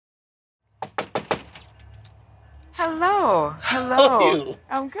Hello. How are you?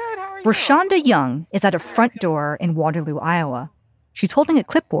 I'm good. How are you? Rashonda Young is at a front door in Waterloo, Iowa. She's holding a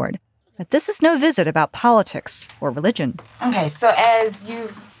clipboard, but this is no visit about politics or religion. Okay, so as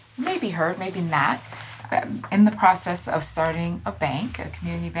you've maybe heard, maybe not, I'm in the process of starting a bank, a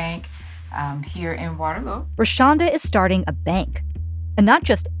community bank, here in Waterloo. Rashonda is starting a bank, and not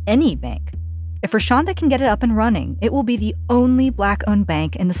just any bank. If Rashonda can get it up and running, it will be the only Black-owned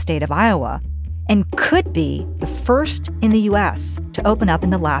bank in the state of Iowa, and could be the first in the U.S. to open up in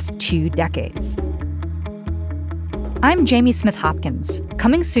the last 2 decades. I'm Jamie Smith Hopkins,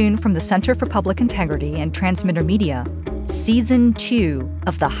 coming soon from the Center for Public Integrity and Transmitter Media, Season 2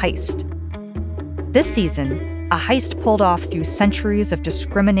 of The Heist. This season, a heist pulled off through centuries of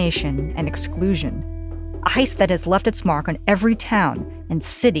discrimination and exclusion. A heist that has left its mark on every town and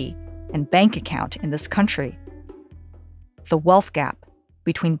city and bank account in this country. The wealth gap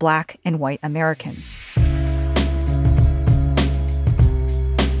between Black and white Americans.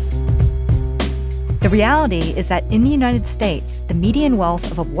 The reality is that in the United States, the median wealth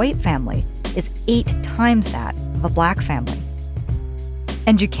of a white family is 8 times that of a Black family.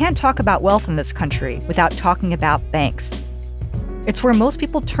 And you can't talk about wealth in this country without talking about banks. It's where most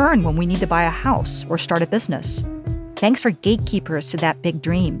people turn when we need to buy a house or start a business. Banks are gatekeepers to that big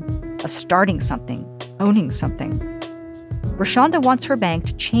dream of starting something, owning something. Rashonda wants her bank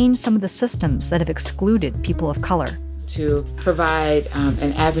to change some of the systems that have excluded people of color. To provide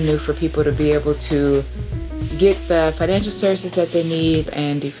an avenue for people to be able to get the financial services that they need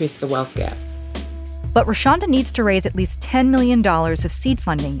and decrease the wealth gap. But Rashonda needs to raise at least $10 million of seed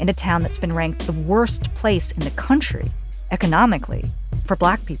funding in a town that's been ranked the worst place in the country, economically, for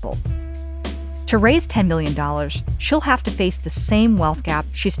Black people. To raise $10 million, she'll have to face the same wealth gap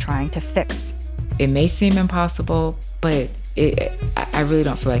she's trying to fix. It may seem impossible, but I really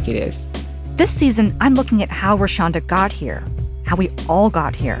don't feel like it is. This season, I'm looking at how Rashonda got here, how we all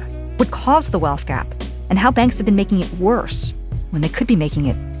got here, what caused the wealth gap, and how banks have been making it worse when they could be making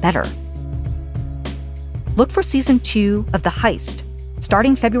it better. Look for Season 2 of The Heist,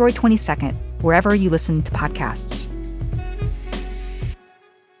 starting February 22nd, wherever you listen to podcasts.